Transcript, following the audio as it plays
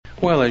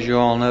Well, as you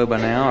all know by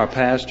now, our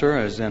pastor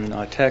is in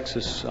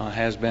Texas,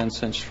 has been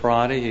since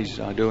Friday. He's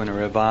doing a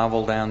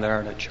revival down there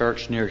at a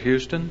church near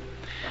Houston.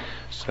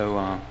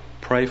 So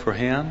pray for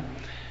him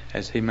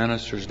as he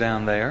ministers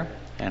down there.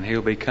 And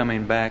he'll be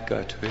coming back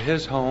to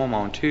his home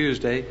on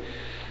Tuesday,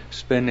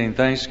 spending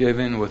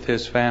Thanksgiving with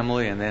his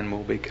family, and then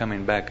we'll be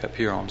coming back up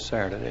here on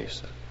Saturday.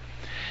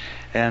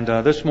 And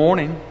this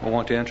morning, I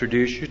want to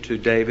introduce you to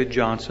David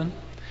Johnson,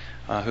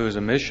 who is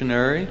a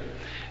missionary.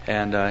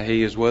 And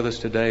he is with us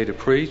today to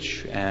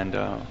preach and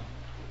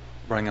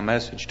bring a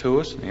message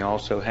to us. And he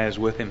also has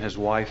with him his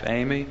wife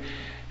Amy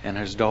and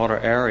his daughter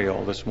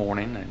Ariel this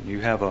morning. And you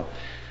have a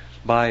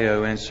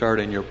bio insert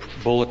in your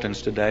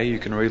bulletins today. You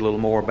can read a little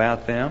more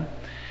about them.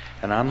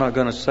 And I'm not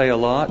going to say a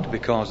lot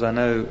because I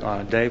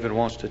know David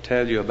wants to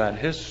tell you about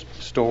his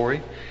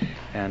story.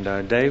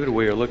 And David,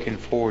 we are looking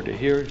forward to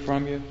hearing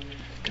from you.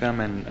 Come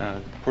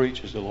and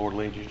preach as the Lord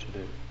leads you to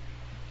do.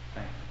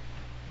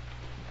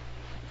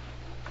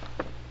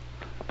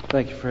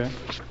 Thank you, Fred.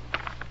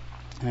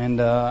 And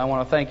I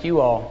want to thank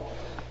you all.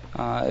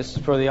 It's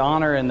for the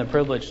honor and the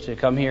privilege to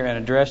come here and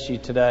address you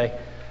today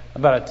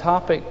about a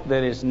topic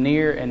that is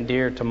near and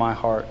dear to my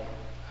heart.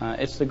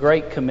 It's the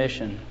Great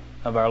Commission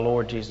of our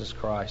Lord Jesus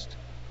Christ.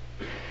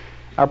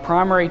 Our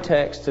primary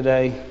text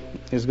today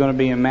is going to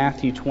be in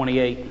Matthew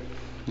 28,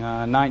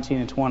 19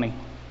 and 20.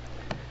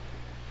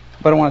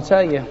 But I want to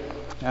tell you,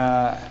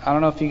 I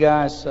don't know if you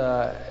guys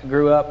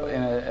grew up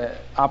in an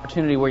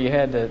opportunity where you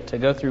had to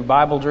go through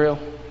Bible drill.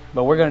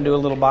 But we're going to do a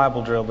little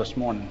Bible drill this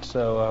morning.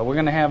 So we're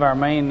going to have our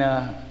main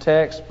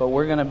text, but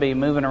we're going to be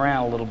moving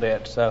around a little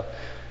bit. So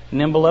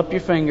nimble up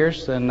your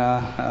fingers and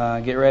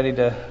get ready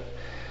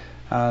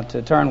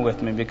to turn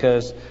with me.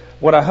 Because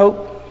what I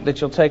hope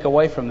that you'll take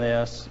away from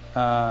this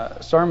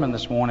sermon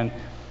this morning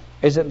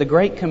is that the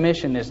Great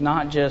Commission is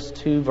not just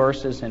 2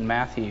 verses in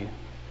Matthew,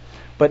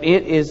 but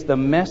it is the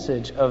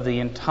message of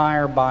the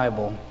entire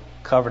Bible,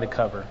 cover to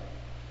cover.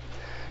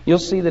 You'll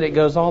see that it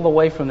goes all the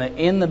way from the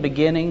in the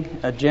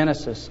beginning of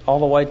Genesis all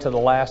the way to the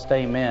last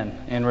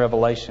amen in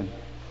Revelation.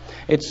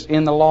 It's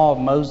in the law of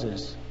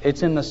Moses.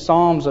 It's in the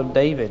Psalms of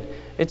David.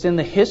 It's in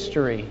the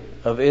history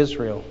of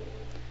Israel.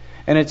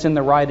 And it's in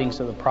the writings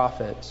of the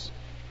prophets.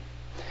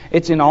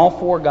 It's in all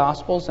 4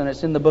 Gospels, and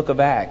it's in the book of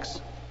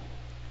Acts.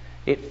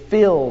 It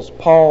fills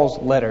Paul's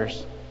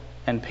letters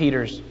and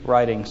Peter's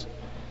writings,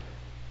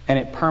 and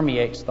it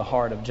permeates the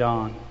heart of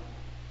John.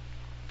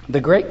 The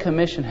Great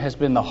Commission has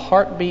been the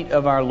heartbeat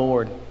of our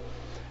Lord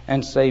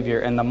and Savior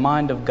and the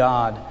mind of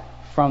God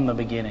from the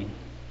beginning.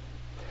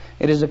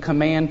 It is a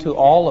command to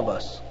all of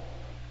us,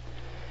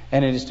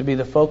 and it is to be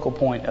the focal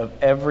point of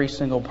every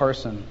single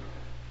person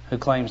who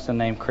claims the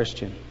name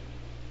Christian.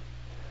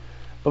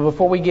 But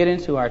before we get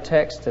into our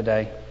text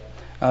today,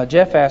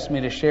 Jeff asked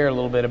me to share a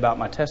little bit about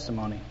my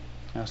testimony.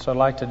 So I'd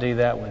like to do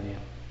that with you.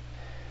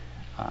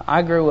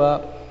 I grew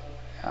up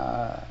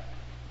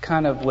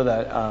kind of with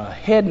a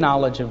head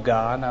knowledge of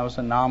God. I was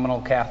a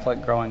nominal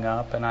Catholic growing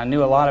up, and I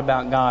knew a lot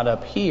about God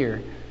up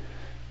here,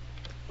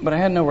 but I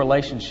had no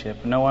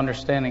relationship, no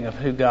understanding of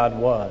who God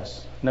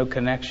was, no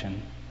connection.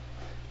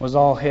 It was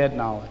all head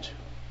knowledge.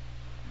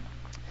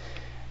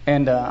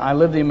 And I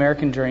lived the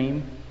American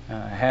dream,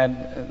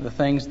 had the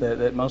things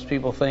that most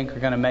people think are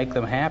going to make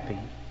them happy.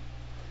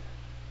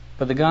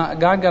 But God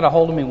got a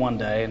hold of me one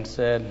day and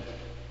said,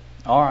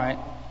 "All right,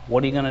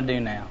 what are you going to do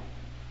now?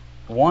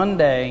 One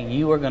day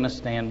you are going to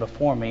stand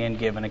before me and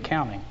give an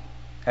accounting,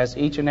 as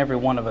each and every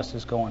one of us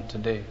is going to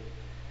do."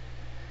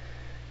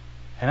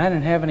 And I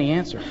didn't have any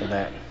answer for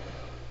that.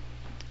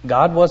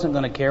 God wasn't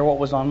going to care what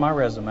was on my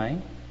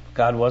resume.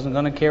 God wasn't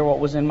going to care what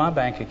was in my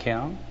bank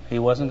account. He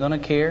wasn't going to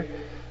care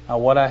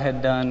what I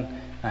had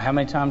done, how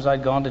many times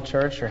I'd gone to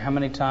church, or how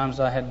many times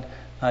I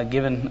had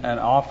given an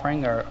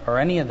offering, or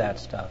any of that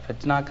stuff.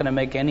 It's not going to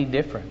make any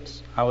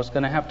difference. I was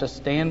going to have to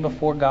stand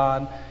before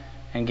God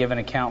and give an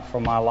account for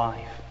my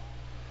life.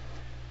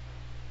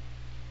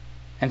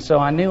 And so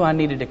I knew I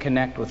needed to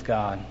connect with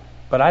God,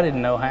 but I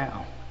didn't know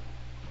how.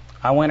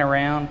 I went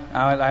around.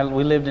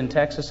 We lived in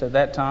Texas at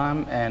that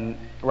time, and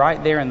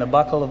right there in the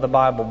buckle of the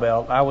Bible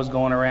Belt, I was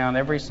going around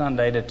every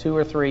Sunday to 2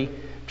 or 3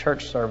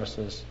 church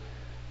services,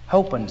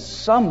 hoping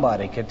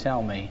somebody could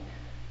tell me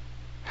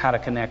how to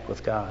connect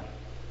with God.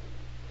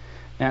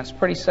 Now, it's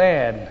pretty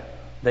sad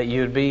that you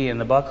would be in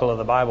the buckle of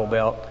the Bible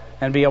Belt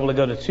and be able to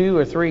go to 2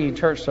 or 3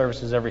 church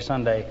services every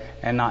Sunday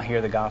and not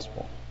hear the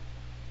gospel.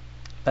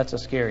 That's a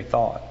scary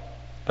thought.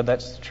 But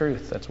that's the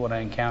truth. That's what I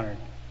encountered.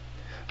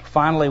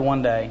 Finally,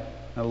 one day,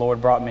 the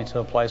Lord brought me to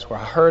a place where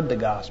I heard the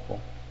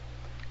gospel,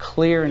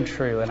 clear and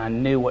true, and I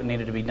knew what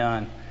needed to be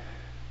done.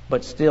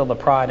 But still, the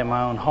pride in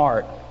my own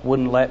heart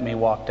wouldn't let me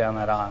walk down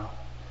that aisle,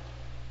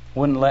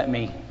 wouldn't let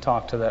me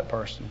talk to that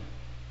person.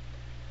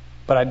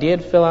 But I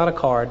did fill out a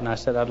card, and I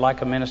said I'd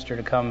like a minister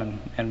to come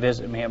and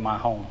visit me at my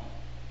home.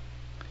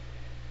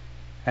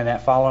 And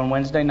that following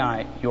Wednesday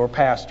night, your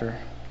pastor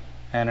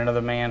and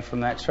another man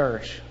from that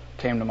church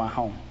came to my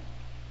home.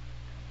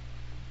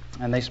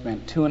 And they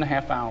spent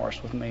 2.5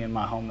 hours with me in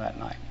my home that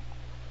night,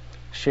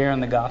 sharing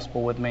the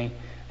gospel with me,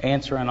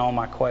 answering all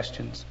my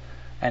questions,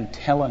 and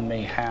telling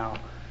me how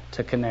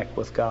to connect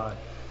with God.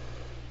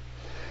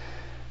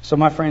 So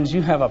my friends,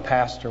 you have a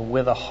pastor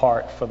with a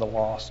heart for the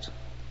lost.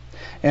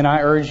 And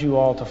I urge you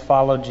all to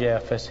follow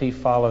Jeff as he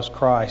follows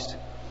Christ,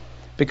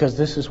 because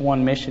this is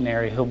one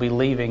missionary who'll be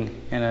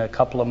leaving in a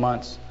couple of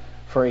months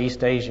for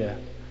East Asia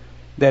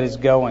that is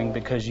going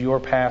because your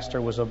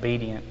pastor was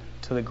obedient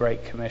to the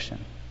Great Commission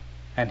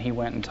and he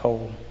went and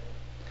told.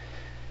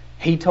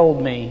 He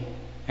told me,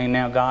 and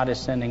now God is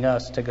sending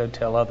us to go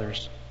tell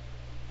others.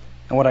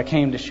 And what I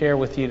came to share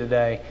with you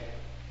today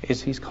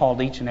is He's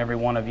called each and every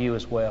one of you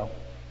as well.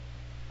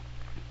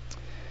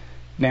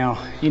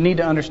 Now, you need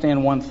to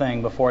understand one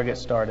thing before I get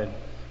started.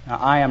 Now,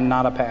 I am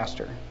not a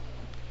pastor.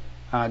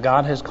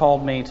 God has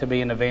called me to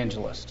be an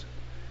evangelist.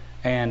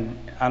 And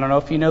I don't know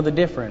if you know the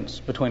difference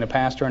between a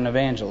pastor and an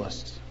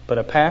evangelist, but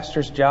a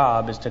pastor's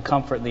job is to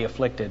comfort the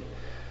afflicted.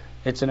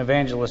 It's an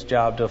evangelist's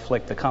job to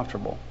afflict the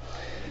comfortable.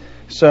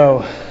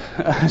 So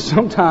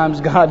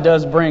sometimes God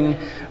does bring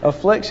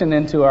affliction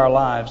into our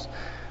lives,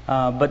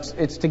 but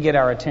it's to get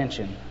our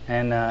attention.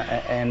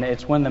 And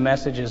it's when the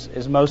message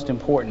is most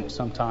important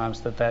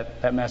sometimes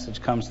that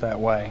message comes that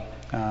way.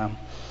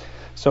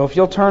 So if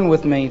you'll turn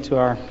with me to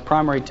our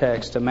primary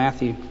text, to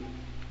Matthew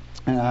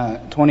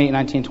 28,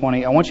 19,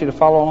 20. I want you to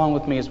follow along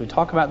with me as we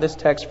talk about this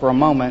text for a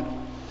moment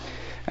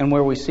and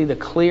where we see the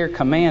clear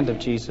command of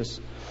Jesus.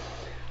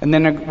 And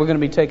then we're going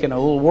to be taking a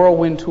little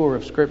whirlwind tour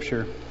of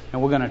Scripture,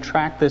 and we're going to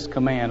track this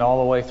command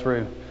all the way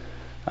through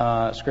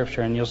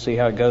Scripture, and you'll see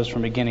how it goes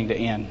from beginning to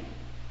end.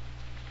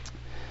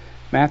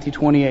 Matthew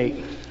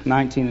 28,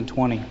 19 and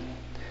 20.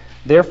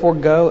 Therefore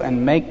go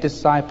and make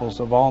disciples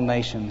of all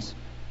nations,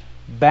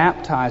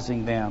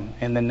 baptizing them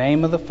in the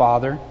name of the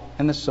Father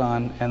and the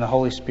Son and the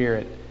Holy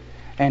Spirit,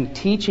 and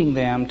teaching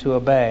them to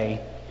obey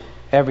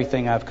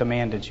everything I've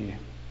commanded you.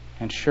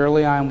 And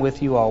surely I am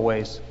with you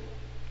always,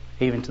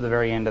 even to the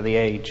very end of the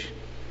age.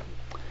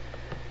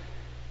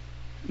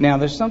 Now,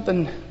 there's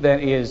something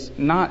that is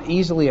not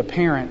easily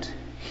apparent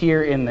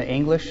here in the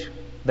English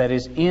that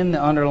is in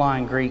the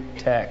underlying Greek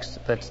text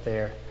that's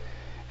there.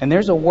 And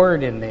there's a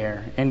word in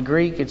there. In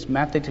Greek, it's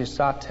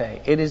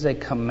mathetisate. It is a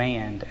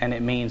command, and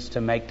it means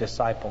to make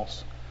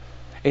disciples.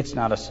 It's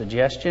not a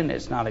suggestion.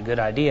 It's not a good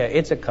idea.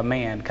 It's a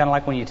command. Kind of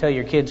like when you tell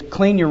your kids,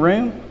 clean your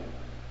room.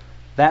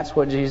 That's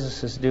what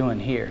Jesus is doing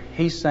here.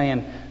 He's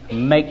saying,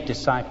 make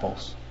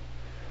disciples.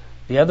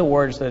 The other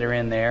words that are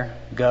in there,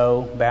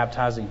 go,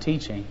 baptizing,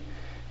 teaching.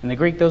 In the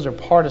Greek, those are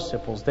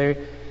participles.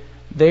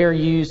 They're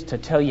used to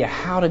tell you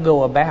how to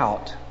go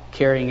about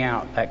carrying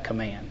out that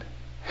command.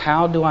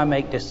 How do I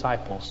make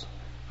disciples?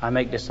 I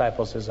make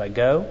disciples as I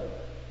go.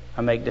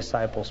 I make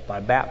disciples by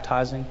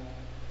baptizing.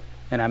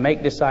 And I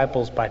make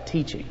disciples by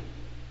teaching.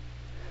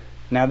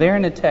 Now there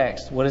in the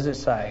text, what does it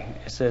say?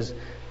 It says,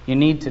 you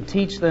need to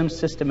teach them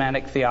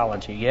systematic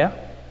theology, yeah?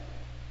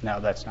 No,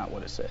 that's not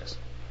what it says.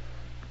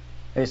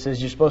 It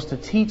says you're supposed to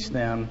teach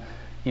them,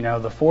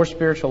 the 4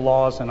 spiritual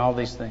laws and all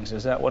these things.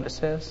 Is that what it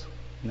says?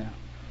 No.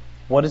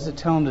 What does it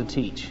tell them to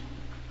teach?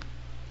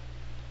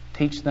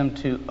 Teach them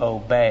to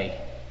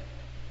obey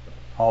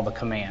all the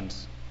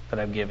commands that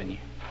I've given you.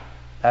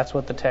 That's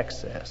what the text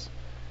says.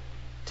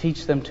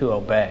 Teach them to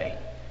obey.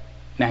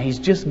 Now, He's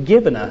just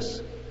given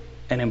us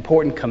an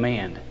important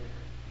command.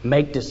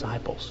 Make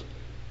disciples.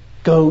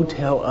 Go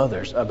tell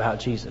others about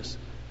Jesus.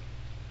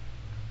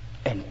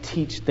 And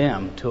teach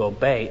them to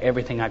obey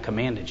everything I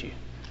commanded you.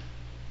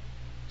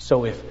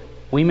 So if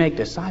we make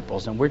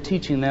disciples and we're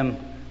teaching them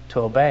to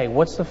obey,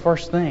 what's the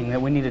first thing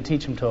that we need to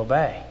teach them to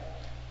obey?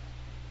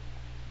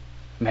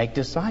 Make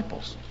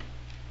disciples.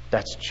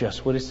 That's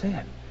just what it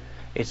said.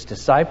 It's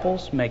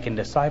disciples making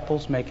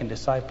disciples making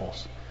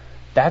disciples.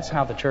 That's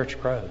how the church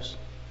grows.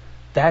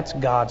 That's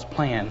God's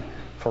plan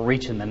for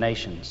reaching the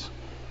nations.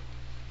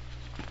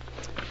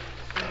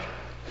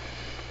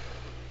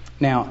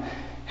 Now,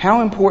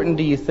 how important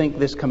do you think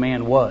this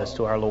command was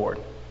to our Lord?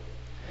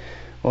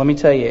 Well, let me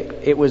tell you,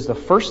 it was the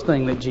first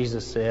thing that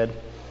Jesus said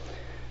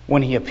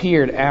when He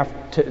appeared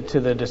to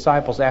the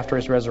disciples after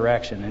His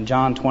resurrection. In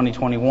John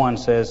 20:21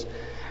 says,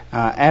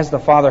 as the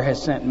Father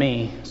has sent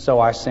me, so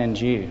I send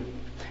you.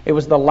 It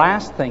was the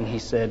last thing He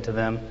said to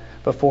them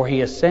before He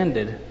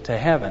ascended to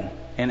heaven.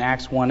 In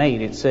Acts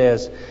 1:8 it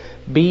says,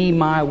 be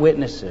my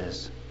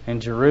witnesses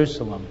in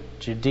Jerusalem,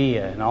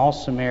 Judea, and all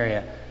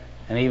Samaria,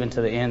 and even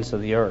to the ends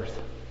of the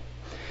earth.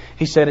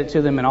 He said it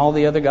to them in all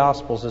the other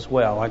Gospels as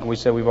well. Like we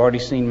said, we've already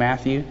seen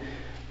Matthew.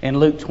 In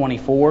Luke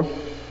 24,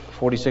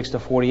 46 to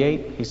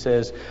 48, He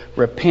says,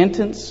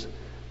 repentance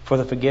for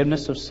the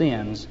forgiveness of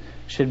sins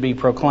should be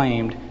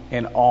proclaimed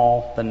in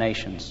all the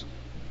nations.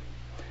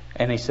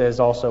 And He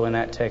says also in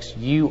that text,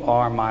 you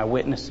are my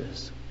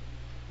witnesses.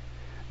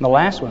 And the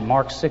last one,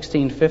 Mark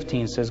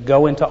 16:15, says,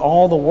 go into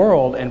all the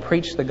world and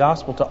preach the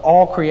gospel to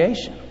all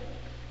creation.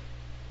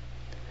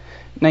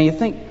 Now you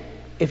think,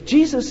 if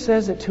Jesus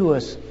says it to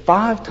us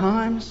 5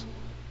 times,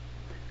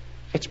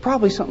 it's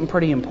probably something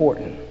pretty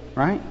important,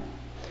 right?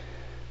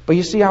 But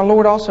you see, our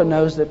Lord also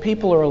knows that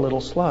people are a little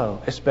slow,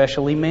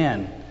 especially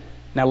men.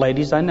 Now,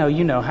 ladies, I know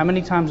you know. How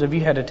many times have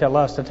you had to tell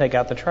us to take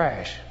out the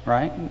trash,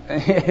 right?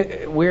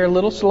 We're a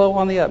little slow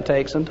on the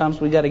uptake. Sometimes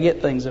we got to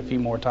get things a few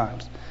more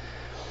times.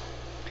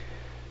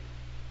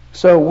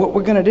 So what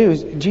we're going to do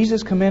is,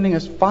 Jesus commanding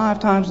us 5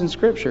 times in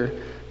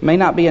Scripture may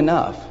not be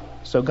enough.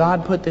 So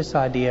God put this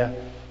idea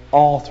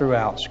all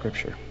throughout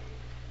Scripture.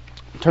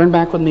 Turn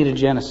back with me to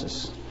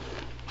Genesis.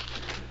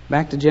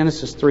 Back to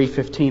Genesis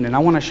 3:15, and I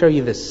want to show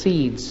you the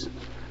seeds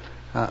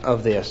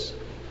of this.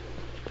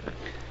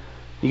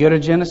 You go to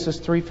Genesis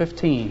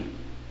 3:15,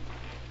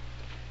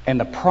 and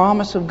the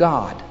promise of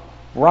God,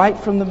 right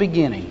from the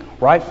beginning,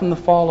 right from the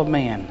fall of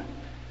man,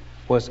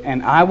 was,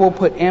 "And I will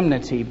put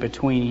enmity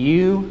between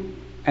you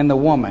and the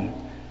woman,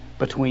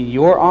 between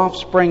your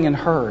offspring and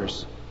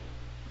hers.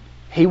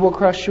 He will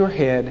crush your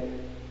head,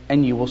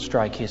 and you will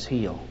strike his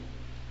heel."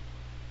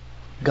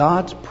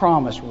 God's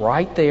promise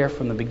right there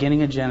from the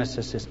beginning of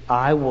Genesis is,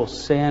 "I will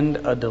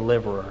send a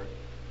deliverer.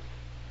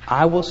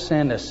 I will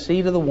send a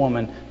seed of the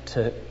woman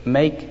to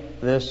make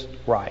this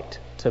right,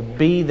 to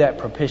be that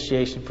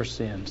propitiation for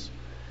sins."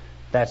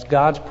 That's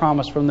God's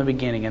promise from the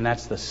beginning, and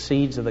that's the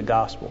seeds of the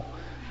gospel.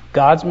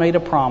 God's made a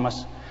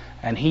promise,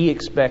 and He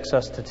expects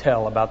us to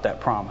tell about that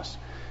promise.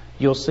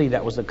 You'll see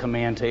that was a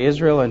command to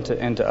Israel and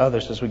to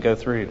others as we go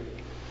through.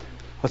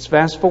 Let's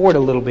fast forward a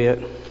little bit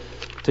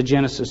to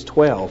Genesis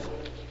 12.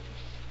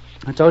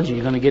 I told you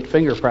you're going to get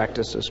finger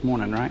practice this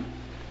morning, right?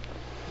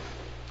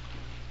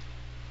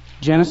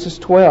 Genesis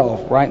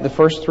 12, right? The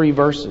first 3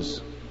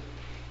 verses.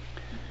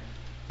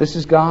 This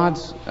is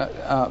God's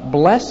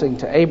blessing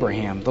to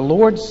Abraham. The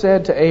Lord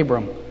said to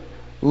Abram,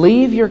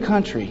 "Leave your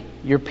country,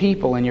 your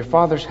people, and your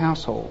father's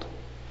household,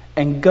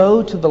 and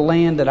go to the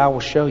land that I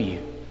will show you.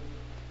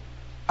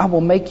 I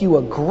will make you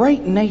a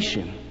great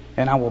nation,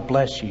 and I will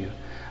bless you.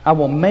 I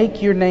will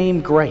make your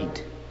name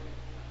great,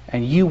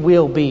 and you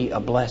will be a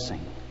blessing.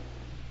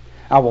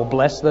 I will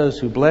bless those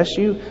who bless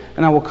you,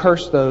 and I will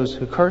curse those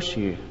who curse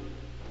you."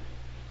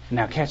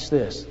 Now catch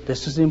this.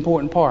 This is the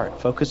important part.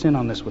 Focus in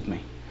on this with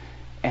me.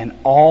 "And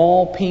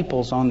all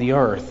peoples on the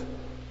earth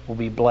will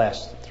be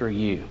blessed through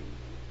you."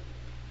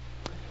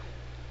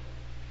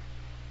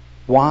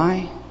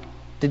 Why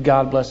did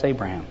God bless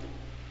Abraham?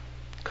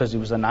 Because he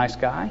was a nice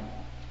guy?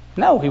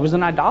 No, he was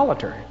an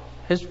idolater.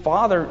 His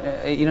father,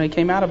 he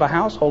came out of a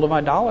household of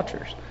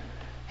idolaters.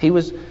 He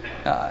was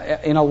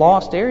in a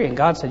lost area, and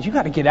God said, "You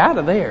got to get out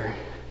of there,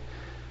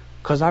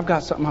 because I've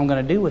got something I'm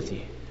going to do with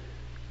you."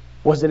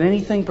 Was it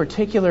anything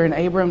particular in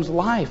Abraham's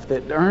life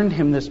that earned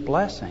him this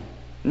blessing?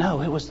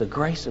 No, it was the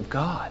grace of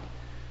God,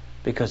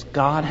 because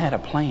God had a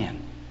plan.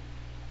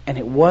 And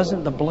it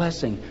wasn't the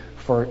blessing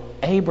for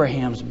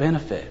Abraham's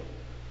benefit.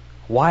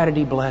 Why did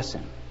He bless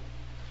him?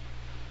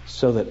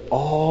 So that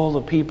all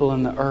the people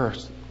in the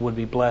earth would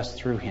be blessed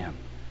through him.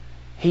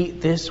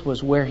 This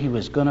was where he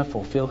was going to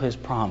fulfill his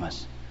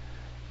promise.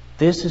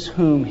 This is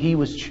whom he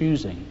was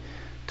choosing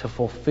to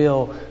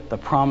fulfill the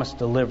promised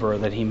deliverer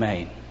that He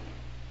made.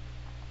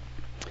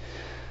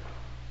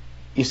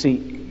 You see,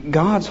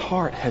 God's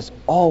heart has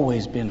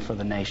always been for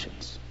the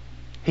nations.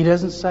 He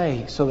doesn't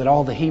say so that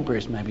all the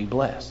Hebrews may be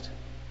blessed.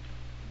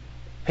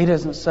 He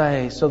doesn't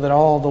say so that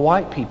all the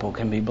white people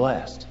can be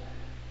blessed.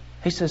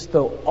 He says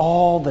though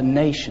all the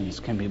nations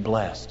can be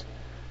blessed.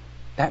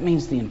 That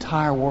means the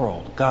entire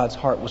world. God's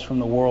heart was from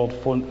the world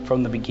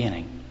from the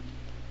beginning.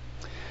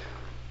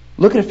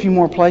 Look at a few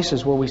more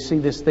places where we see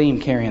this theme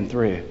carrying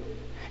through.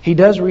 He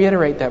does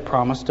reiterate that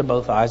promise to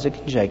both Isaac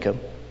and Jacob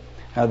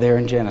there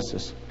in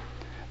Genesis.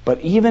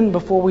 But even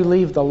before we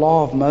leave the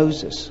law of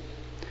Moses,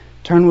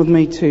 turn with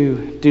me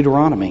to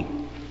Deuteronomy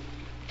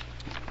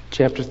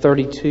chapter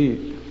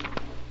 32.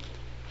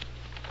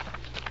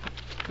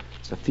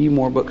 It's a few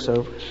more books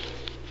over.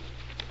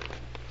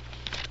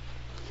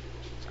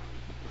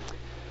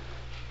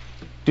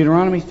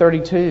 Deuteronomy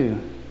 32,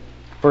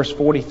 verse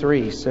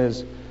 43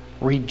 says,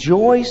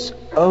 "Rejoice,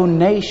 O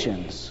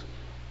nations,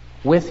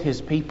 with His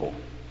people."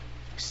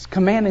 He's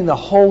commanding the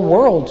whole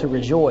world to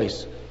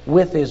rejoice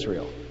with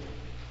Israel.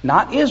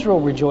 Not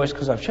Israel rejoice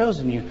because I've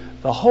chosen you.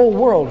 The whole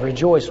world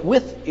rejoice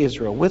with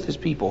Israel, with His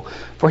people.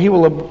 "For He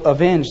will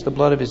avenge the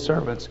blood of His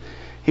servants.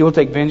 He will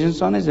take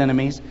vengeance on His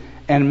enemies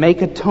and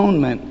make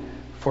atonement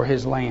for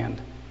His land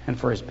and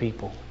for His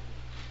people."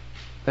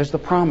 There's the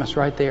promise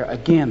right there.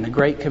 Again, the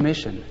Great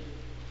Commission.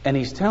 And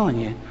He's telling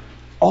you,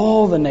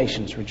 all the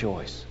nations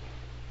rejoice.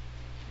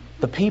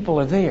 The people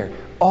are there.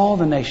 All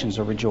the nations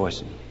are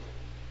rejoicing.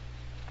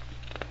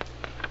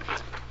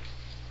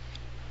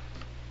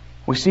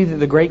 We see that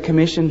the Great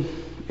Commission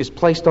is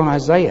placed on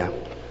Isaiah.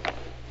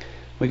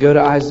 We go to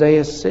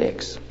Isaiah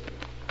 6.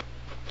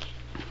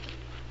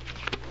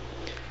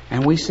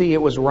 And we see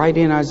it was right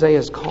in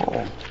Isaiah's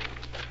call.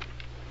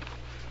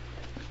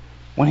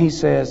 When he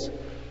says,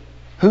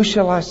 "Who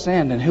shall I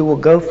send and who will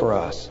go for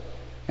us?"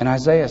 And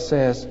Isaiah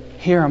says,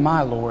 "Here am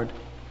I, Lord,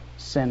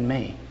 send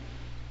me."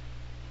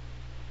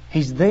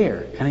 He's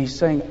there and He's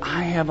saying,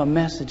 I have a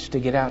message to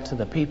get out to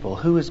the people.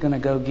 Who is going to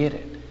go get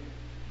it?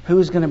 Who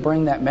is going to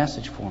bring that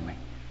message for me?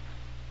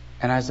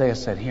 And Isaiah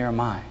said, "Here am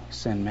I,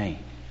 send me."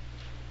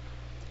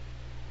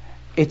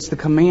 It's the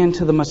command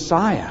to the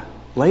Messiah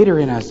Later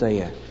in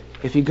Isaiah,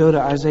 if you go to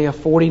Isaiah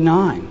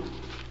 49,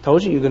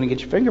 told you you're going to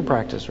get your finger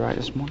practice right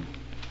this morning.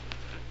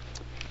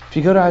 If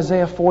you go to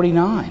Isaiah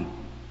 49,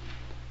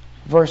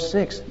 verse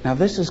 6, now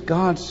this is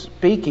God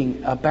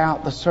speaking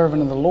about the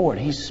servant of the Lord.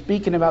 He's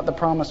speaking about the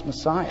promised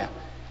Messiah.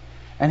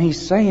 And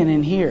He's saying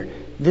in here,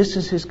 this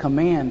is His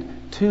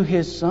command to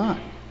His Son,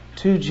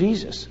 to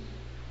Jesus.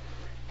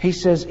 He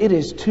says, it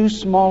is too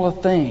small a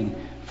thing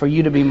for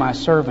you to be my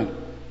servant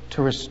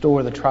to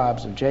restore the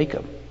tribes of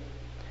Jacob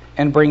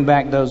and bring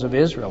back those of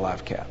Israel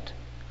I've kept.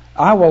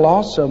 I will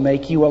also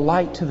make you a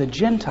light to the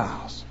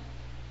Gentiles,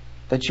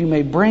 that you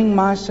may bring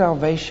my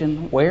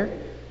salvation where?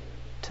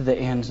 To the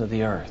ends of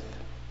the earth.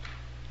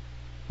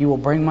 You will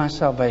bring my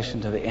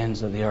salvation to the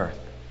ends of the earth.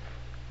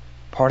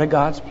 Part of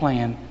God's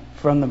plan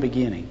from the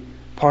beginning.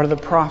 Part of the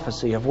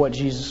prophecy of what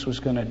Jesus was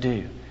going to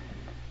do.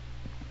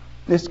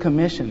 This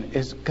commission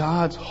is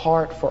God's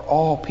heart for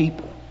all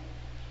people.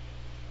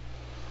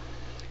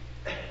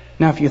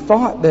 Now, if you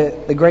thought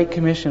that the Great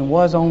Commission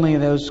was only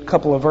those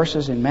couple of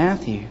verses in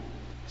Matthew,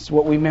 it's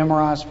what we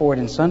memorized for it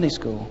in Sunday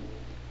school.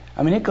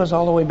 I mean, it goes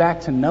all the way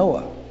back to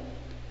Noah.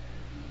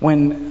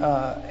 When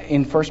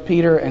in 1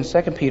 Peter and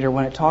 2 Peter,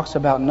 when it talks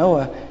about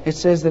Noah, it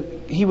says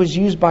that he was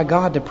used by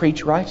God to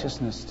preach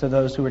righteousness to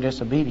those who were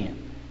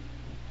disobedient.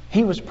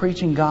 He was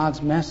preaching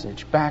God's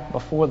message back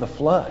before the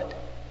flood.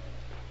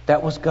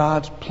 That was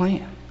God's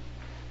plan.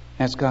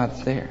 That's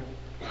God's there.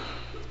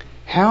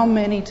 How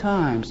many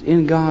times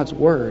in God's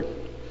Word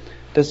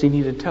does He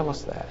need to tell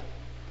us that?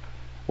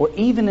 Well,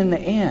 even in the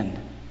end,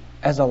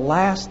 as a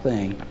last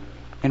thing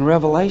in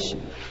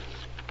Revelation,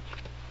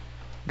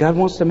 God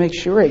wants to make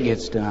sure it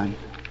gets done.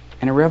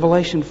 And in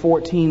Revelation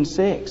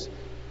 14:6,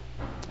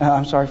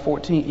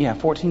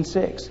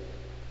 14:6,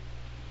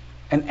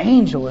 an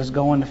angel is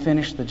going to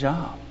finish the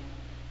job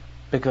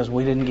because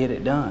we didn't get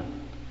it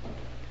done.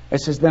 It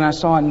says, then I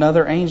saw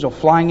another angel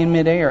flying in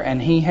midair, and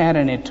he had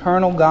an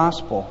eternal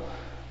gospel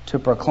to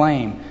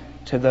proclaim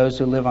to those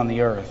who live on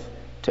the earth,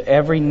 to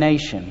every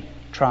nation,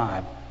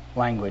 tribe,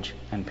 language,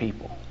 and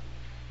people.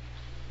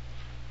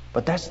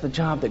 But that's the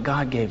job that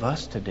God gave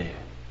us to do.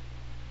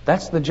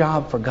 That's the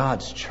job for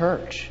God's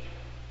church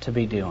to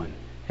be doing,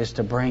 is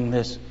to bring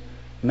this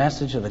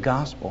message of the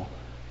gospel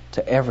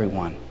to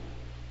everyone.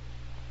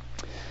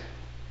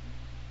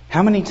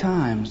 How many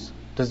times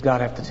does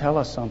God have to tell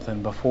us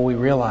something before we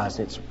realize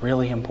it's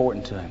really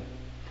important to Him?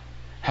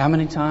 How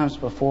many times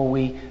before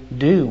we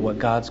do what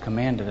God's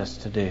commanded us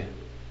to do?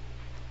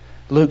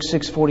 Luke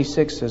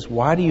 6:46 says,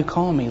 why do you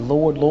call me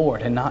Lord,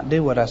 Lord, and not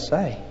do what I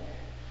say?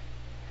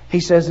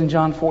 He says in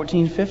John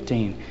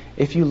 14:15,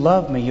 if you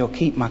love me, you'll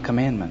keep my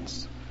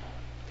commandments.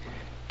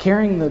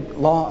 Carrying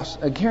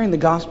the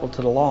gospel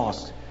to the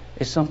lost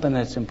is something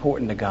that's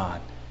important to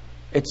God.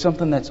 It's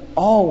something that's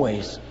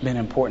always been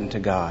important to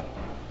God.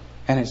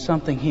 And it's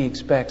something He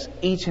expects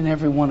each and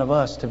every one of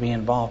us to be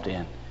involved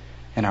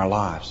in our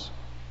lives.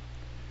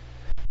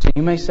 So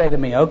you may say to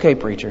me, okay,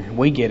 preacher,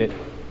 we get it.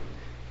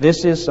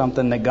 This is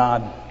something that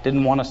God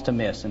didn't want us to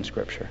miss in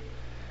Scripture.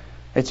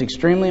 It's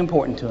extremely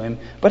important to Him.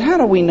 But how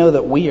do we know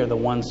that we are the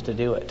ones to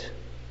do it?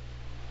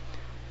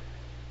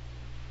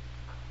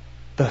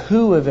 The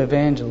who of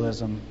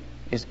evangelism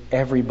is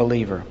every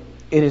believer.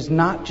 It is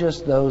not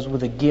just those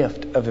with a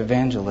gift of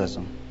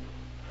evangelism.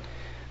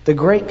 The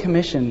Great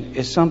Commission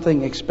is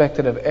something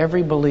expected of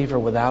every believer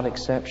without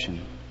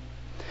exception.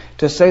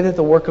 To say that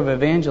the work of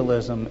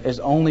evangelism is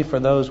only for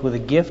those with a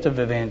gift of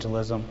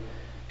evangelism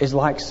is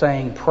like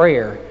saying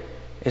prayer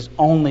is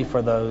only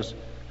for those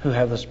who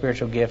have the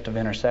spiritual gift of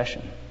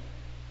intercession.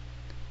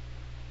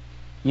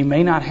 You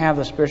may not have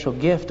the spiritual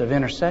gift of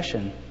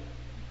intercession,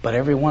 but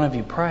every one of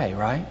you pray,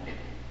 right?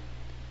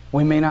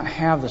 We may not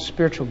have the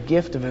spiritual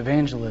gift of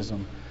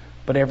evangelism,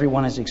 but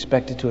everyone is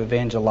expected to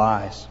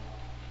evangelize.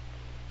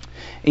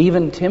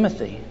 Even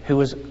Timothy, who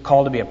was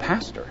called to be a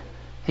pastor,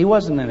 he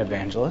wasn't an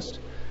evangelist.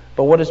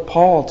 But what does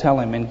Paul tell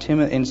him in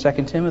 2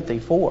 Timothy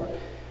 4?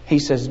 He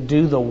says,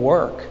 do the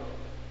work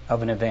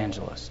of an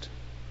evangelist.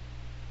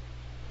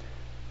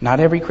 Not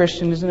every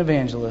Christian is an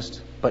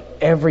evangelist, but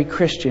every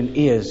Christian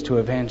is to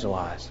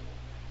evangelize.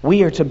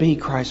 We are to be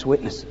Christ's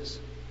witnesses.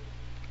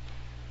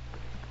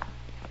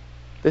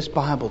 This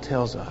Bible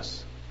tells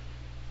us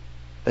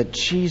that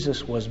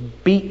Jesus was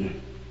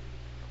beaten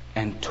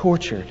and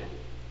tortured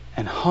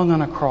and hung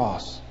on a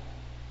cross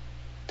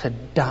to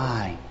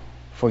die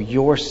for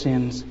your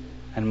sins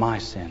and my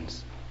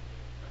sins.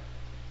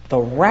 The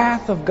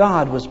wrath of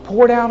God was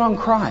poured out on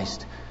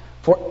Christ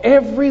for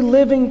every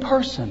living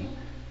person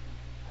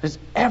that's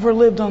ever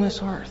lived on this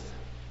earth.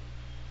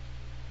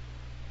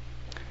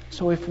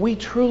 So if we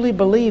truly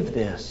believe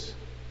this,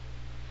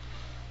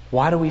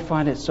 why do we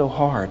find it so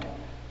hard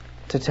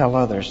to tell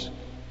others?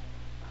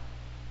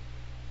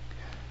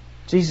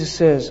 Jesus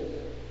says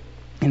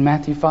in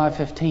Matthew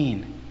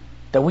 5:15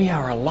 that we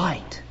are a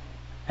light.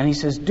 And He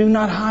says, do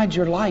not hide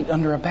your light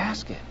under a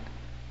basket.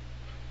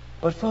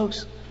 But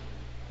folks,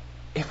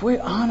 if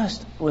we're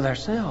honest with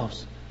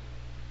ourselves,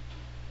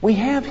 we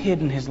have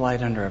hidden His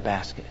light under a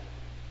basket.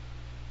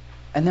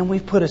 And then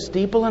we've put a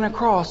steeple and a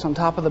cross on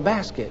top of the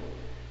basket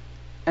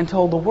and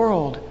told the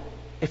world,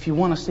 if you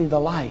want to see the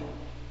light,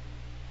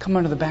 come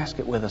under the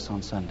basket with us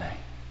on Sunday.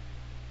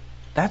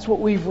 That's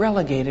what we've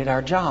relegated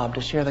our job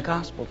to share the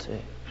gospel to,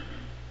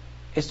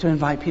 is to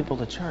invite people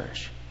to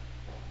church.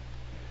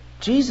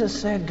 Jesus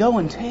said, go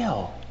and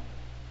tell.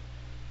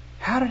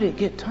 How did it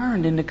get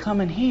turned into come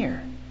and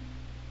hear?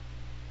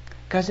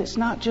 Because it's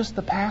not just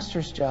the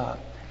pastor's job.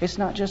 It's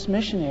not just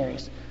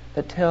missionaries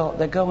that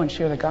go and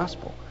share the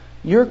gospel.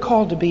 You're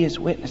called to be His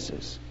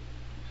witnesses.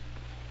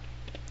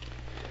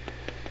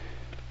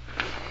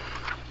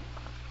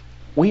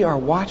 We are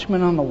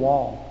watchmen on the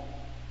wall,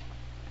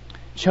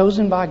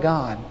 chosen by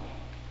God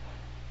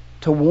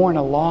to warn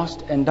a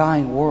lost and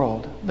dying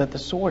world that the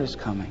sword is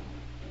coming.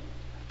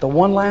 The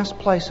one last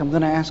place I'm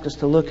going to ask us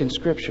to look in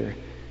Scripture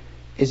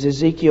is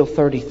Ezekiel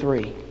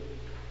 33.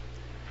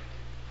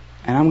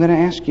 And I'm going to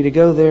ask you to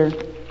go there.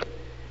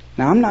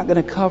 Now, I'm not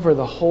going to cover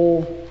the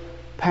whole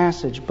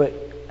passage, but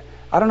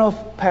I don't know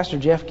if Pastor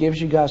Jeff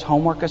gives you guys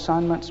homework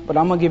assignments, but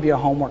I'm going to give you a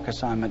homework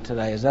assignment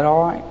today. Is that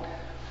all right?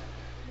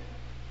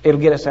 It'll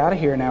get us out of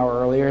here an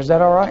hour earlier. Is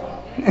that all right?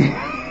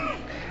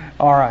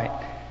 All right.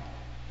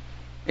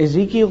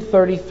 Ezekiel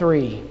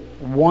 33,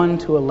 1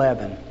 to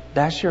 11.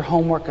 That's your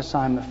homework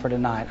assignment for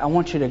tonight. I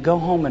want you to go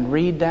home and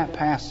read that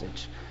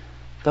passage,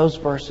 those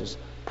verses.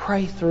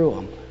 Pray through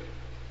them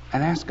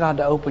and ask God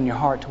to open your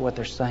heart to what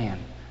they're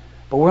saying.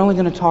 But we're only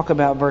going to talk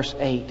about verse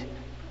 8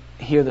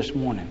 here this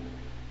morning.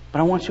 But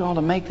I want you all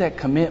to make that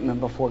commitment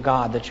before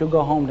God that you'll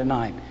go home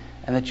tonight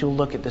and that you'll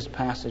look at this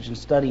passage and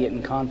study it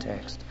in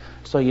context.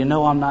 So you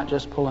know I'm not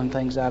just pulling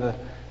things out of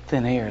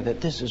thin air,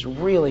 that this is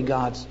really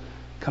God's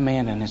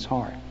command in His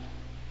heart.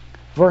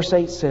 Verse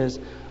 8 says,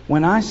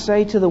 when I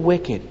say to the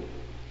wicked,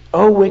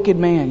 O wicked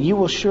man, you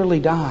will surely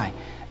die,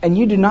 and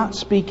you do not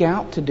speak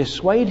out to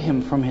dissuade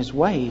him from his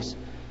ways,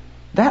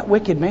 that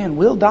wicked man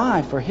will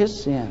die for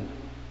his sin,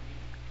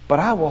 but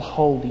I will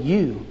hold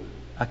you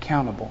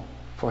accountable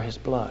for his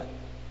blood.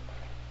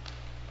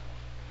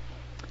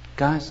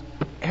 Guys,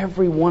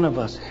 every one of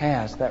us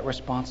has that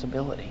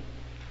responsibility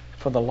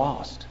for the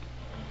lost.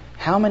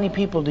 How many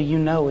people do you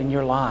know in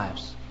your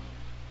lives?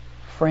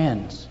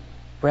 Friends,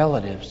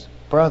 relatives,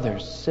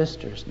 brothers,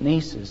 sisters,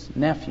 nieces,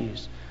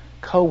 nephews,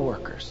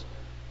 co-workers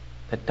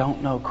that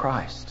don't know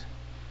Christ.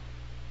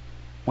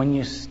 When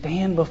you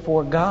stand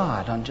before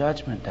God on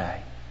Judgment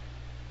Day,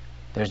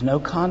 there's no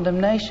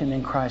condemnation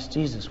in Christ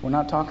Jesus. We're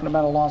not talking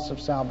about a loss of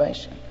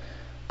salvation,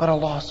 but a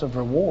loss of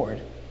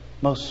reward,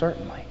 most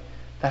certainly.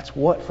 That's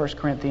what 1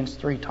 Corinthians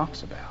 3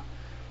 talks about.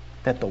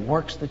 That the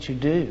works that you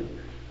do,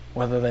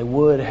 whether they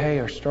wood, hay,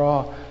 or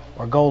straw,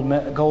 or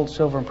gold,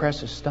 silver, and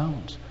precious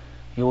stones,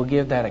 you will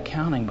give that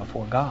accounting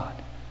before God.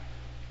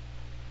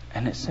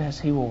 And it says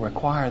He will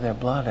require their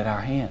blood at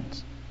our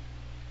hands.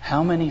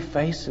 How many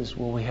faces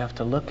will we have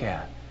to look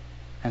at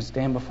and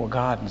stand before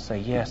God and say,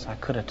 yes, I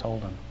could have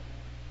told him.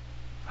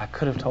 I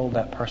could have told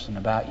that person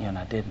about you and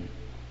I didn't.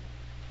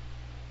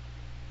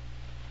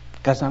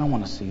 Guys, I don't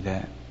want to see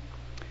that.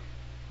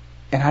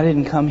 And I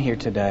didn't come here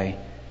today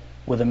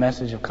with a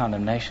message of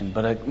condemnation,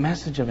 but a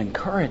message of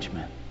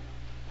encouragement.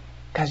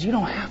 Guys, you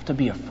don't have to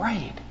be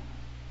afraid.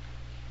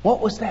 What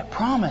was that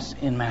promise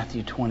in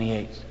Matthew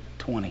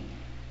 28:20?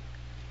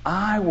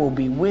 I will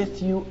be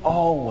with you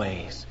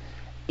always,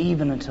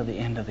 even until the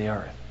end of the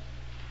earth.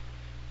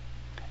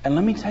 And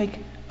let me take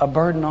a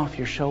burden off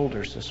your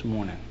shoulders this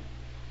morning.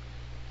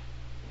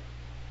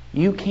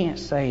 You can't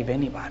save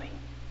anybody.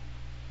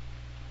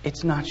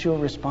 It's not your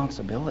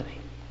responsibility.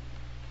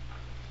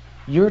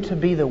 You're to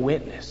be the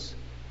witness,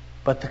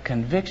 but the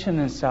conviction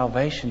and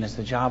salvation is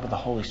the job of the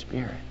Holy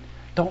Spirit.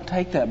 Don't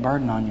take that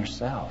burden on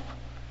yourself.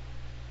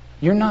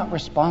 You're not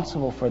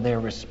responsible for their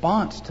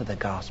response to the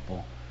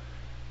gospel.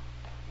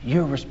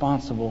 You're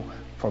responsible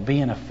for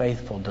being a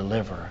faithful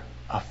deliverer,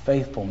 a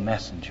faithful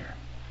messenger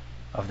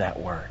of that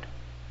word.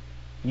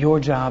 Your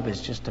job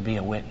is just to be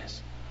a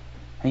witness.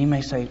 And you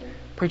may say,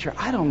 preacher,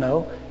 I don't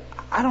know.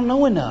 I don't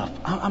know enough.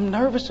 I'm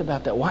nervous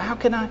about that. Well, how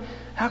can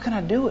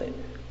I do it?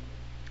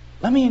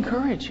 Let me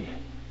encourage you.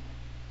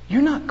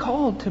 You're not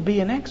called to be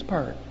an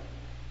expert.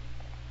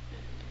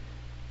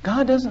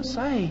 God doesn't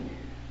say,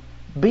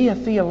 be a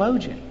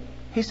theologian.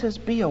 He says,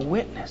 be a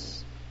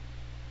witness.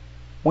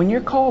 When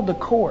you're called to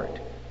court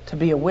to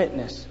be a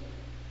witness,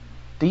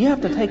 do you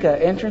have to take an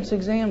entrance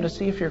exam to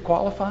see if you're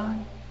qualified?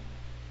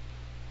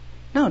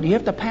 No. Do you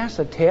have to pass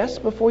a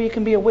test before you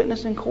can be a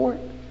witness in court?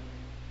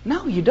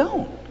 No, you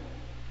don't.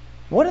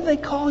 What do they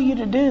call you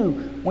to do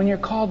when you're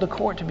called to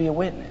court to be a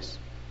witness?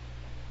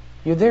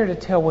 You're there to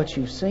tell what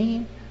you've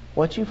seen,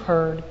 what you've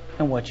heard,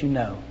 and what you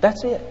know.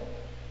 That's it.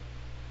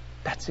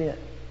 That's it.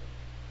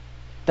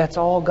 That's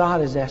all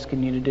God is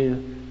asking you to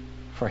do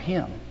for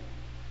Him.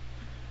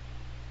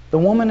 The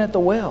woman at the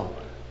well,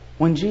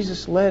 when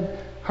Jesus led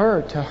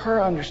her to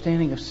her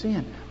understanding of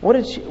sin, what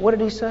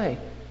did He say?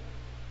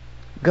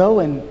 Go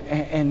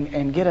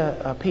and get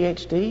a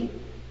PhD?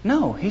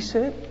 No, He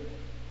said,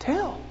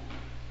 tell.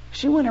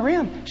 She went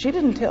around. She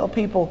didn't tell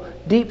people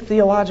deep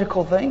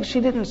theological things. She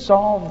didn't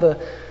solve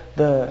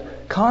the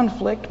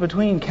conflict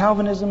between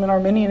Calvinism and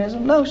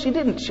Arminianism? No, she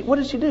didn't. What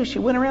did she do? She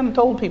went around and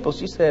told people.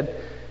 She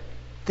said,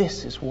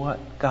 this is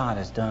what God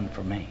has done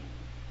for me.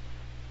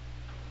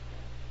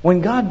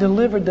 When God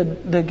delivered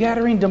the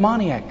Gadarene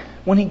demoniac,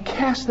 when He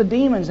cast the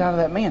demons out of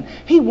that man,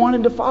 he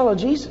wanted to follow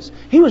Jesus.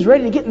 He was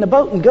ready to get in the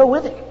boat and go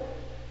with Him.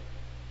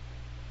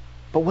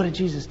 But what did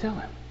Jesus tell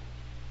him?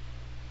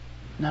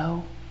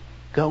 No,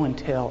 go and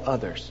tell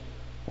others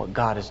what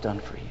God has done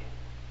for you.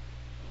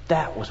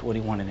 That was what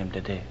He wanted him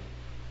to do.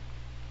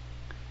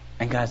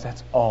 And guys,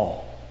 that's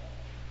all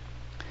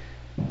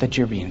that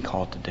you're being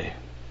called to do.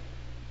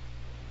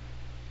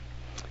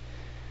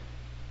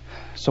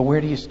 So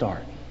where do you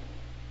start?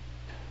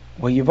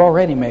 Well, you've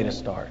already made a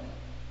start.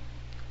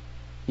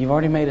 You've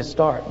already made a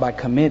start by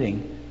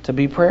committing to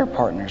be prayer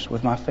partners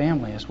with my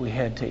family as we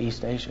head to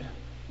East Asia.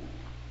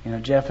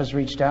 Jeff has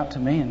reached out to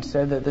me and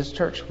said that this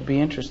church would be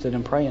interested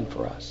in praying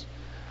for us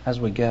as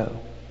we go.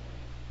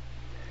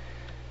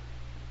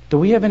 Do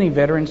we have any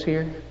veterans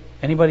here?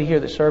 Anybody here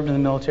that served in the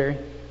military?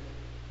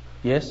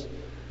 Yes?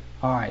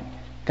 All right.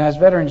 Guys,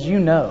 veterans, you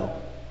know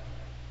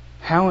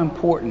how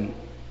important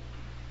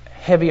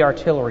heavy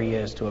artillery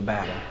is to a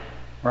battle,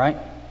 right?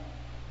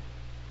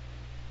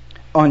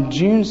 On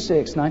June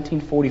 6,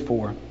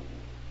 1944,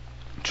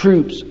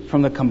 troops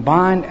from the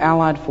combined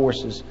Allied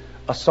forces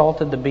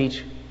assaulted the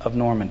beach of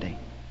Normandy.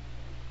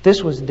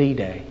 This was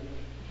D-Day.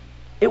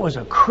 It was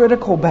a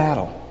critical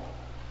battle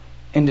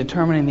in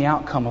determining the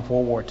outcome of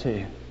World War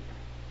II.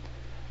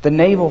 The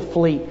naval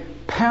fleet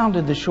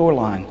pounded the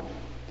shoreline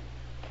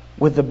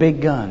with the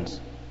big guns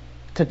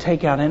to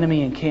take out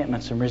enemy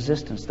encampments and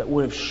resistance that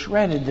would have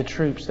shredded the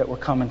troops that were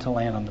coming to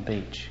land on the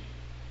beach.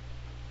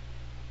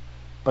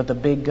 But the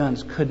big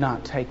guns could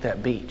not take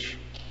that beach.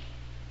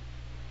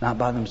 Not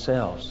by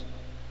themselves.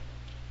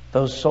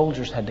 Those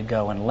soldiers had to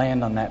go and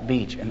land on that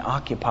beach and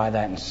occupy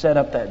that and set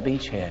up that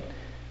beachhead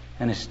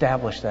and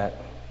establish that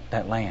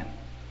land.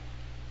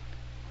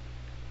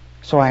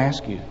 So I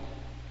ask you,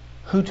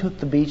 who took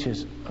the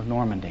beaches of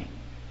Normandy?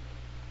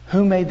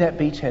 Who made that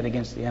beachhead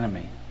against the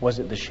enemy? Was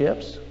it the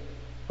ships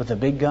with the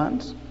big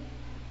guns?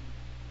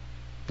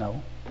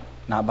 No,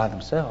 not by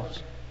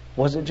themselves.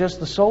 Was it just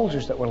the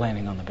soldiers that were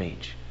landing on the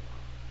beach?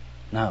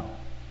 No,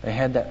 they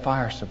had that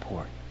fire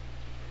support.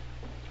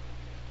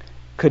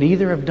 Could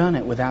either have done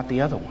it without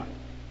the other one?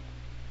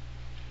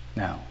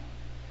 No.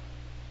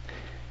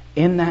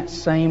 In that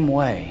same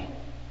way,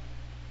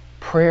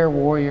 prayer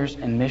warriors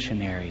and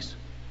missionaries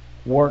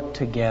work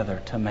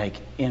together to make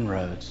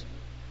inroads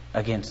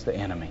against the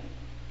enemy.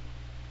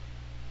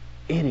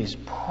 It is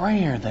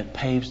prayer that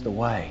paves the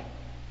way.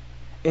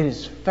 It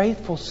is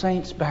faithful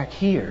saints back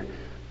here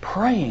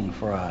praying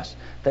for us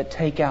that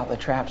take out the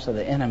traps of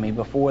the enemy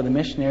before the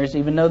missionaries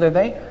even know they're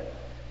there.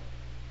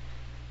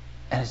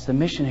 And it's the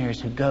missionaries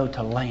who go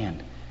to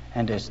land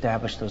and to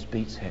establish those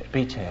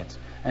beachheads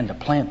and to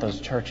plant those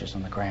churches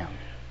on the ground.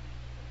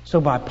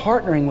 So by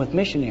partnering with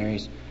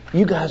missionaries,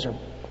 you guys are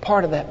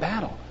part of that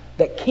battle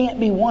that can't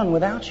be won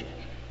without you.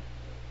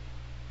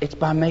 It's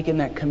by making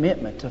that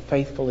commitment to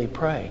faithfully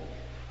pray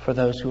for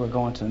those who are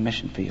going to the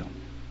mission field.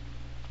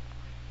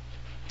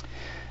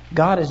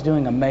 God is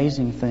doing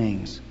amazing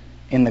things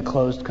in the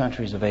closed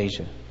countries of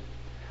Asia.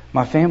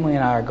 My family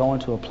and I are going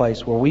to a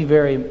place where we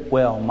very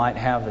well might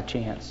have the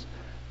chance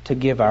to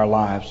give our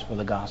lives for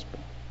the gospel.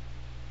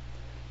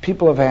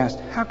 People have asked,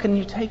 how can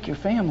you take your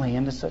family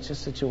into such a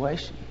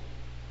situation?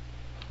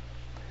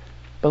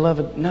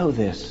 Beloved, know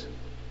this.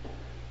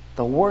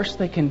 The worst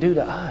they can do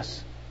to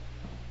us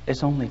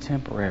is only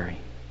temporary.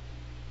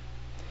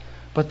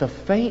 But the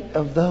fate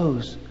of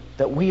those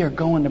that we are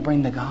going to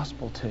bring the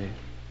gospel to,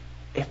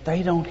 if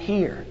they don't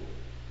hear,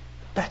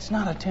 that's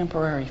not a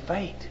temporary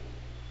fate.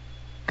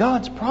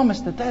 God's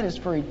promised that is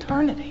for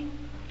eternity.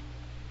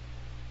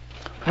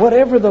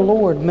 Whatever the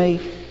Lord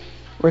may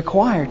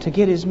require to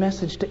get His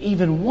message to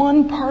even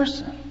one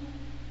person,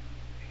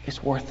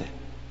 it's worth it.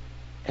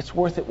 It's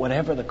worth it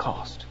whatever the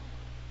cost.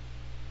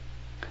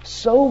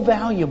 So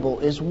valuable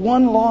is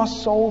one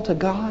lost soul to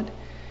God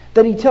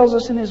that He tells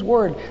us in His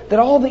Word that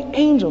all the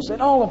angels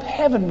and all of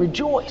heaven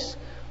rejoice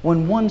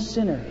when one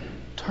sinner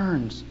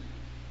turns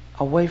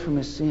away from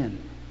his sin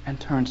and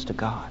turns to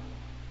God.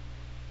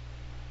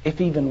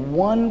 If even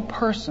one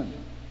person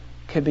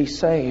could be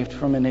saved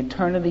from an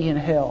eternity in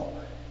hell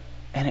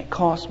and it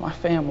costs my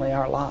family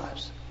our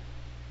lives,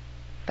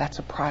 that's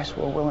a price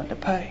we're willing to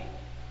pay.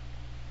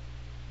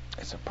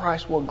 It's a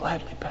price we'll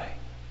gladly pay.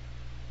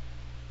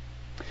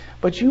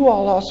 But you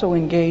all also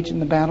engage in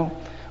the battle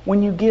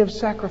when you give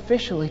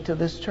sacrificially to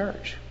this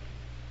church.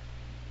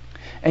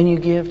 And you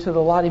give to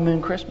the Lottie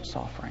Moon Christmas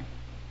offering.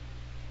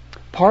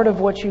 Part of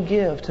what you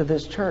give to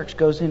this church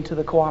goes into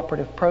the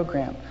cooperative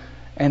program.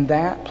 And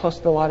that, plus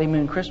the Lottie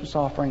Moon Christmas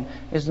offering,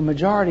 is the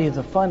majority of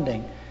the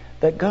funding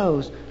that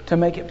goes to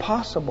make it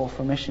possible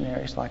for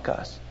missionaries like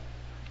us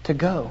to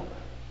go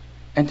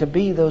and to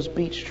be those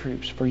beach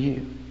troops for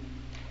you.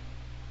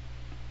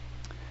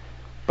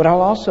 But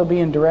I'll also be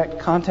in direct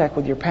contact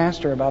with your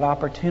pastor about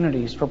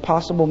opportunities for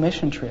possible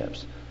mission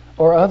trips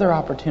or other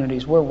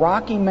opportunities where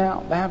Rocky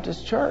Mount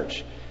Baptist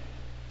Church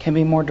can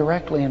be more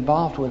directly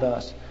involved with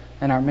us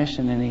in our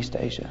mission in East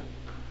Asia.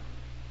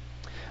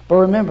 But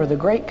remember, the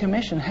Great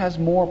Commission has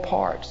more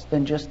parts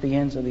than just the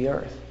ends of the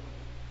earth.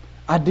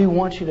 I do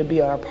want you to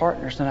be our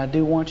partners, and I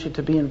do want you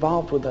to be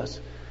involved with us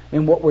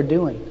in what we're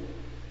doing.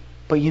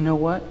 But you know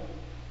what?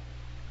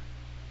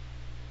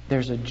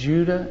 There's a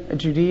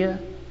Judea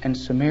and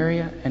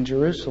Samaria and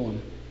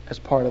Jerusalem as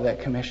part of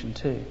that commission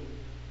too.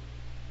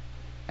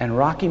 And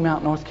Rocky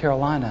Mount, North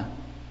Carolina,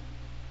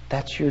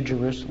 that's your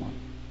Jerusalem.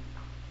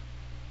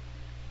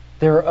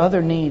 There are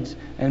other needs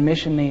and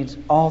mission needs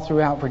all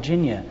throughout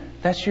Virginia.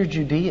 That's your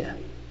Judea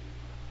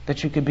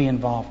that you could be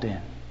involved in.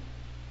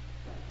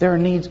 There are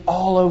needs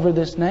all over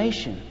this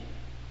nation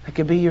that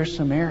could be your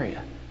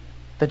Samaria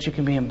that you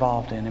can be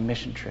involved in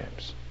mission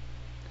trips.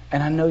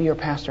 And I know your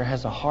pastor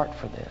has a heart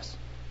for this.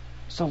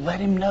 So let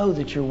him know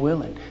that you're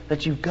willing,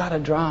 that you've got to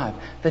drive,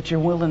 that you're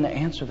willing to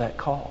answer that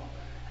call.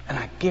 And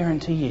I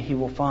guarantee you he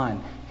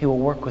will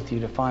work with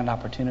you to find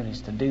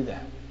opportunities to do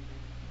that.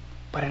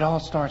 But it all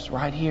starts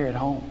right here at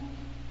home.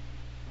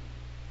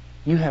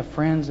 You have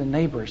friends and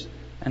neighbors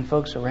and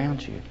folks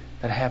around you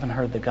that haven't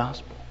heard the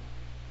gospel.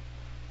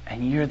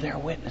 And you're their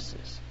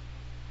witnesses.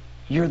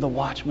 You're the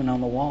watchman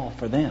on the wall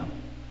for them.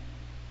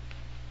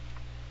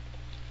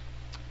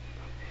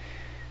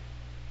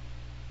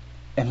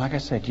 And like I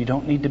said, you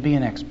don't need to be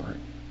an expert.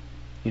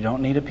 You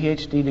don't need a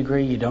PhD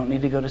degree. You don't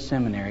need to go to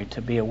seminary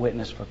to be a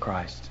witness for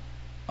Christ.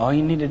 All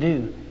you need to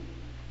do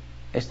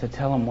is to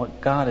tell them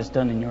what God has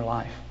done in your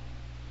life.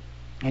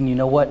 And you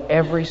know what?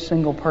 Every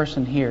single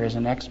person here is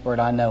an expert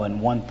I know in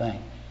one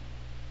thing.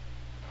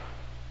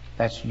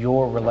 That's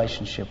your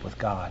relationship with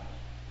God.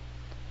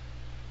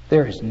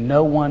 There is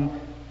no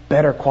one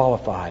better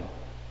qualified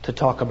to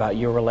talk about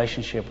your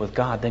relationship with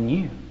God than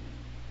you.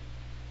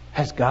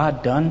 Has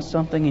God done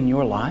something in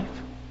your life?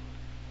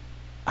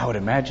 I would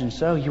imagine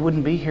so. You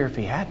wouldn't be here if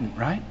He hadn't,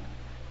 right?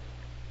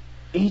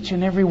 Each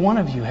and every one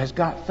of you has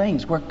got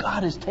things where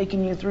God has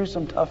taken you through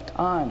some tough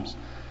times,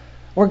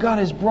 where God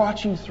has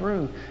brought you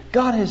through.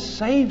 God has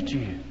saved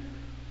you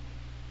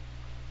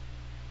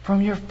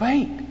from your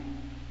fate.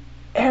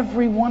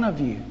 Every one of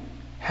you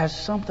has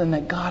something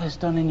that God has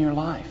done in your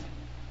life.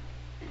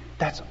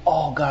 That's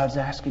all God's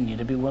asking you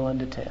to be willing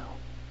to tell.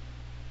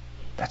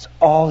 That's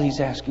all He's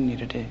asking you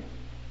to do.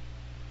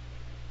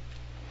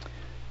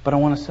 But I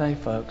want to say,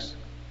 folks,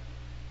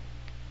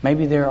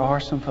 maybe there are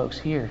some folks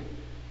here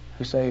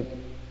who say,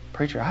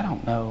 "Preacher, I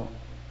don't know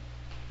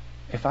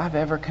if I've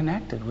ever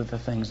connected with the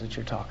things that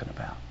you're talking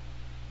about.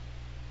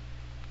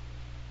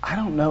 I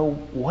don't know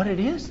what it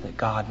is that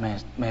God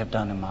may have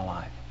done in my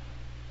life."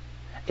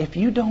 If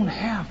you don't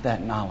have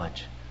that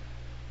knowledge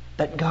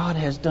that God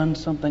has done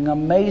something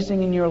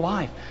amazing in your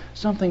life,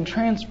 something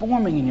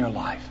transforming in your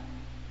life,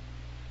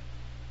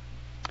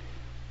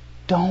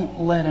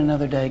 don't let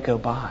another day go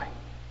by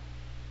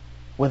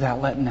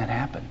without letting that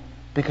happen.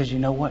 Because you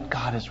know what?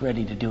 God is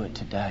ready to do it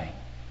today.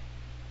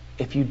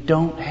 If you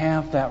don't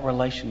have that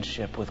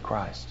relationship with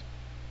Christ,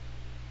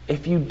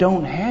 if you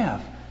don't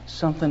have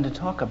something to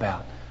talk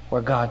about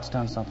where God's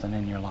done something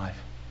in your life,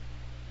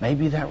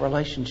 maybe that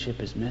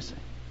relationship is missing.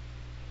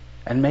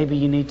 And maybe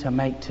you need to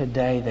make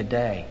today the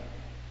day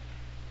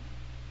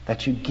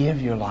that you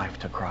give your life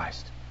to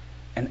Christ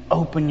and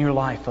open your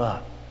life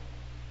up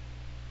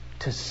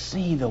to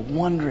see the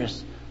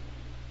wondrous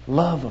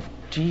love of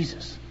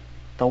Jesus,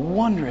 the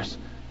wondrous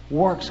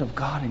works of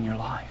God in your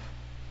life.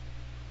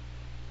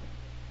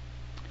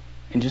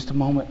 In just a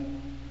moment,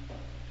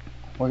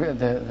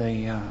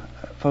 the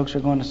folks are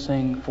going to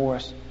sing for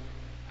us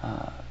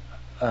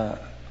a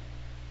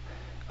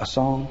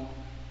song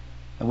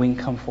that we can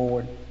come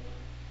forward.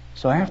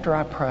 So after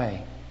I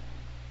pray,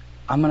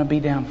 I'm going to be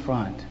down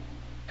front,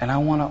 and I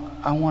want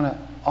to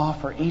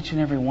offer each and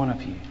every one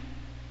of you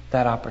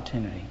that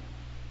opportunity.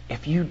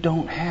 If you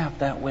don't have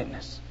that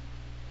witness,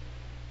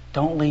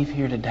 don't leave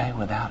here today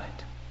without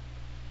it.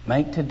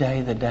 Make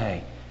today the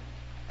day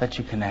that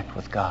you connect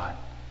with God.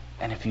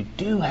 And if you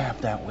do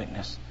have that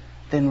witness,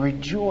 then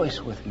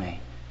rejoice with me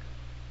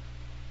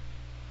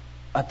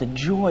at the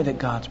joy that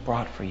God's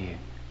brought for you.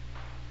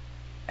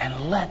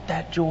 And let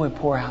that joy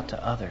pour out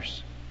to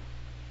others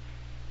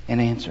in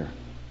answer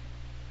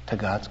to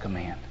God's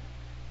command.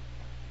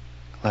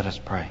 Let us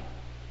pray.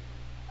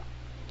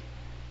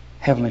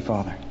 Heavenly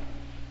Father,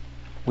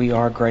 we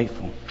are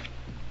grateful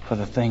for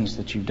the things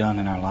that you've done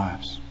in our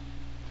lives.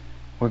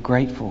 We're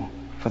grateful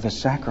for the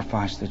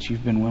sacrifice that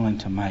you've been willing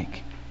to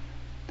make,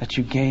 that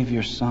you gave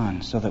your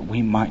Son so that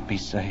we might be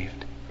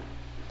saved.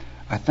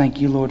 I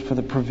thank you, Lord, for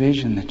the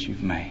provision that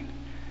you've made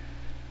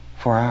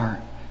for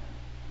our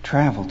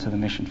travel to the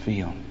mission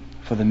field,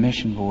 for the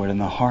mission board and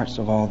the hearts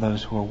of all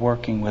those who are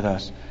working with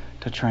us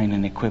to train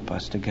and equip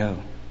us to go.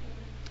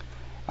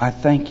 I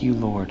thank you,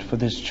 Lord, for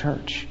this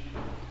church,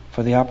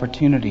 for the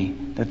opportunity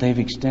that they've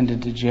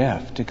extended to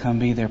Jeff to come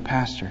be their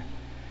pastor,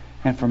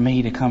 and for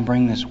me to come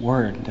bring this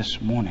word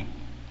this morning.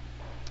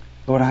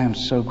 Lord, I am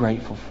so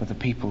grateful for the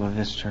people of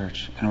this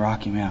church in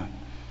Rocky Mount.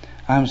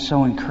 I am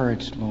so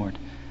encouraged, Lord,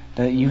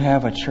 that you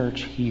have a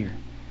church here,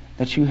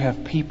 that you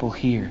have people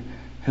here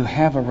who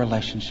have a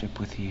relationship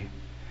with you,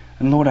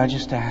 And Lord, I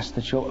just ask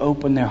that you'll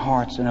open their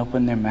hearts and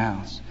open their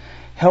mouths.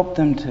 Help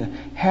them to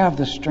have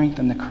the strength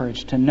and the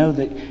courage to know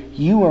that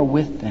you are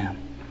with them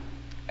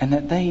and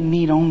that they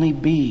need only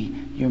be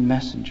your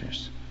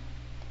messengers,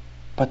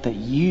 but that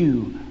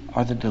you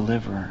are the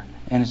deliverer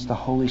and it's the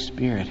Holy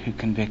Spirit who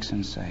convicts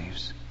and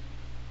saves.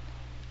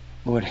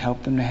 Lord,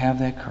 help them to have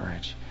that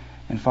courage.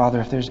 And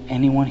Father, if there's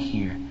anyone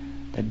here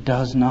that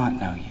does not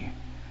know you,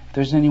 if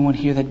there's anyone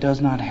here that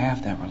does not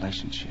have that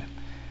relationship,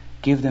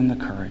 give them the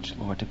courage,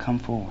 Lord, to come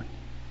forward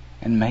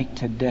and make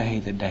today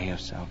the day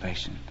of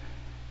salvation,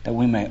 that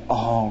we may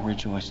all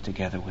rejoice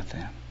together with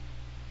them.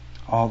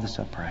 All this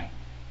I pray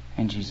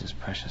in Jesus'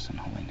 precious and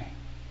holy name.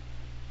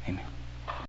 Amen.